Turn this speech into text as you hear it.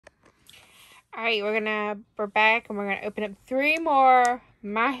Alright, we're back and we're gonna open up 3 more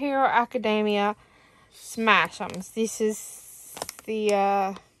My Hero Academia Smash-Ums. This is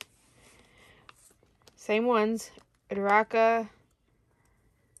the same ones. Uraraka,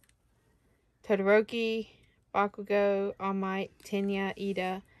 Todoroki, Bakugo, All Might, Tenya,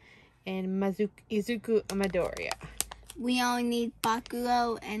 Ida, and Izuku Midoriya. We only need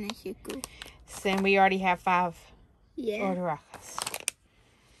Bakugo and Izuku. So we already have 5 Urakas.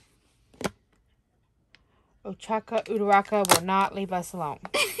 Ochaka Uraraka will not leave us alone.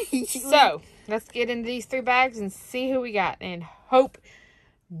 So, let's get into these 3 bags and see who we got. And hope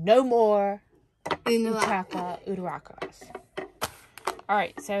no more Ochaka Urarakas.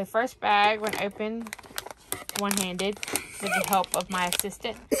 Alright, so the first bag went open one-handed with the help of my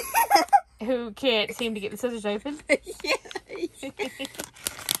assistant, who can't seem to get the scissors open.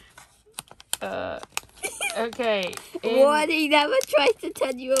 Okay. What? He never tried to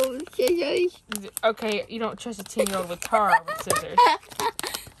 10-year-old with scissors. Okay, you don't trust a 10-year-old with tar with scissors.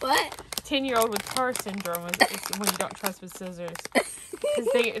 What? 10-year-old with tar syndrome is when you don't trust with scissors. Because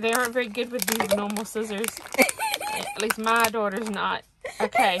they aren't very good with these normal scissors. At least my daughter's not.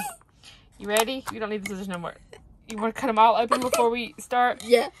 Okay. You ready? You don't need the scissors no more. You want to cut them all open before we start?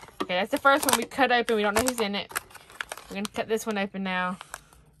 Yeah. Okay, that's the first one we cut open. We don't know who's in it. We're going to cut this one open now.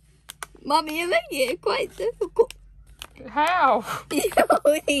 Mommy, you're making it quite difficult. How? You're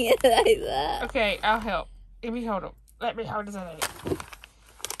holding it like that. Okay, I'll help. Let me hold them. Let me hold them.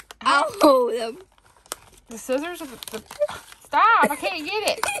 I'll hold them. The scissors? Stop! I can't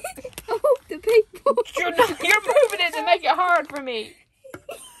get it. I'll hold the paper. You're moving it to make it hard for me.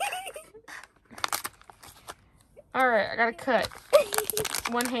 Alright, I gotta cut.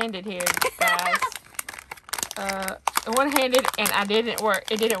 One-handed here, guys. One-handed, and it didn't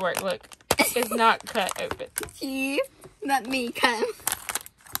work. Look, it's not cut open. See? Let me cut him.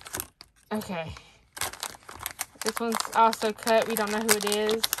 Okay. This one's also cut. We don't know who it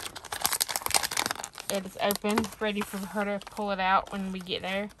is. It is open, ready for her to pull it out when we get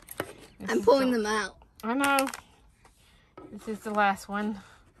there. I'm pulling them out. I know. This is the last one.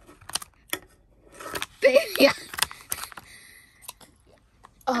 Baby.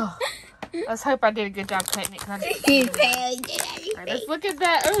 Oh. Let's hope I did a good job cutting it. Right, let's look at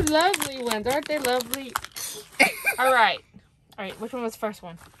that. Oh, lovely ones. Aren't they lovely? Alright. Alright, which one was the first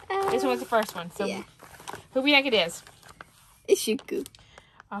one? This one was the first one. So, yeah. Who we think it is? Izuku.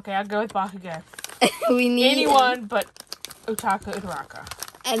 Okay, I'll go with Bakugo. We need anyone but Ochaka Uraraka.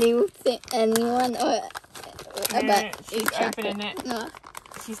 Anyone or about she's opening it. No.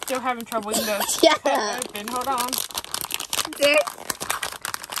 She's still having trouble with those. Yeah. Open. Hold on.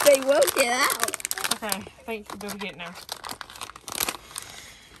 They won't get out. Okay, I think we'll be able to get it now.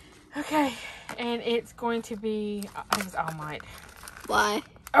 Okay, and it's going to be, I think it's All Might. Why?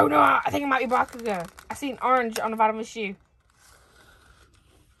 Oh no, I think it might be Bakugo. I see an orange on the bottom of his shoe.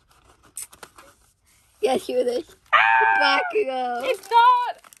 Yes, it is. Bakugo. It's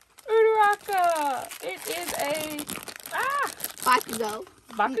not Uraraka. It is a Bakugo.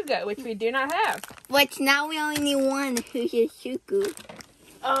 Bakugo, which we do not have. Which now we only need one, who's Izuku.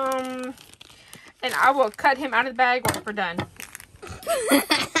 And I will cut him out of the bag once we're done.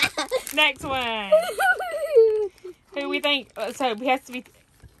 Next one. Who we think? So we have to be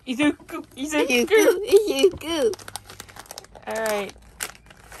Izuku. Izuku. All right.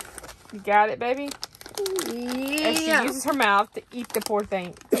 You got it, baby. Yeah. And she uses her mouth to eat the poor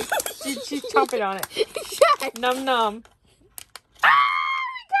thing. She's chomping on it. Num num. We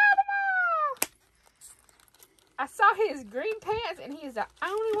got them all. I saw his green pants, and he is the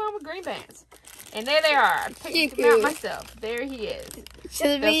only one with green pants. And there they are. I picked him out myself. There he is.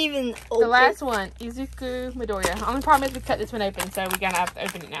 Should we even open? The last one, Izuku Midoriya. Only problem is we cut this one open, so we gotta have to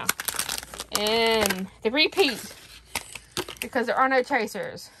open it now. And the repeat, because there are no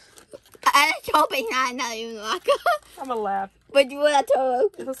chasers. I'm hoping not even like. I'm gonna laugh. But you want to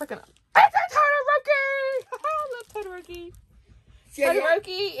It looks like an. It's a Todoroki! I love Todoroki.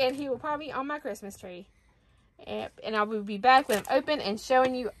 Todoroki, and he will probably be on my Christmas tree. And I will be back when I'm open and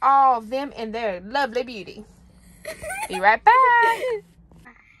showing you all of them in their lovely beauty. Be right back.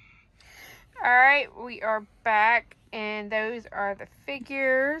 Alright, we are back, and those are the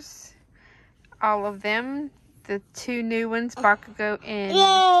figures. All of them. The 2 new ones, Bakugo and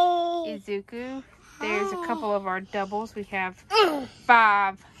Izuku. There's a couple of our doubles. We have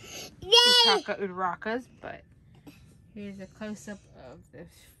 5 Ochaka Urarakas, but here's a close-up of the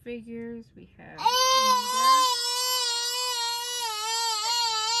figures. We have Ida.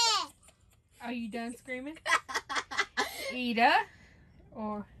 Are you done screaming? Ida,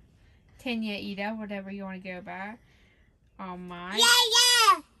 or Tenya Ida, whatever you want to go by. All Might.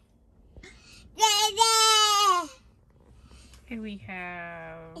 And we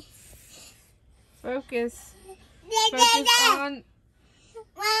have Focus. Focus on.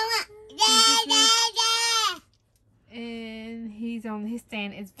 And he's on his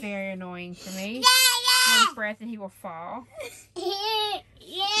stand. It's very annoying for me. One breath and he will fall. We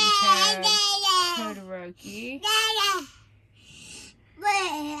have Todoroki. We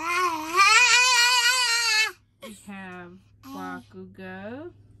have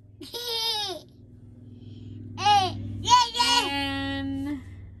Bakugo. And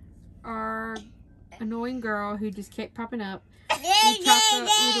our annoying girl who just kept popping up, Uchaka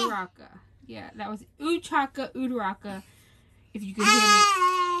Uraraka. Yeah, that was Uchaka Uraraka, if you can hear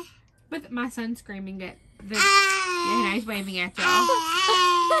me. But my son's screaming at the... Yeah, he's waving at y'all.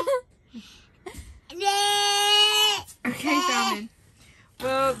 Okay, Salmon.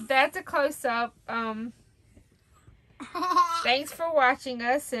 Well, that's a close-up. Thanks for watching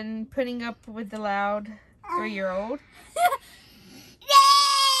us and putting up with the loud 3-year-old.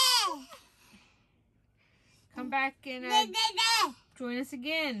 Come back and join us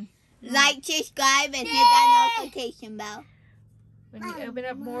again. Like, subscribe, and hit that notification bell. When we open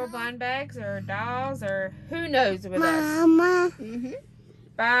up more blind bags or dolls or who knows with us. Mama.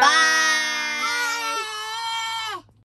 Bye. Bye.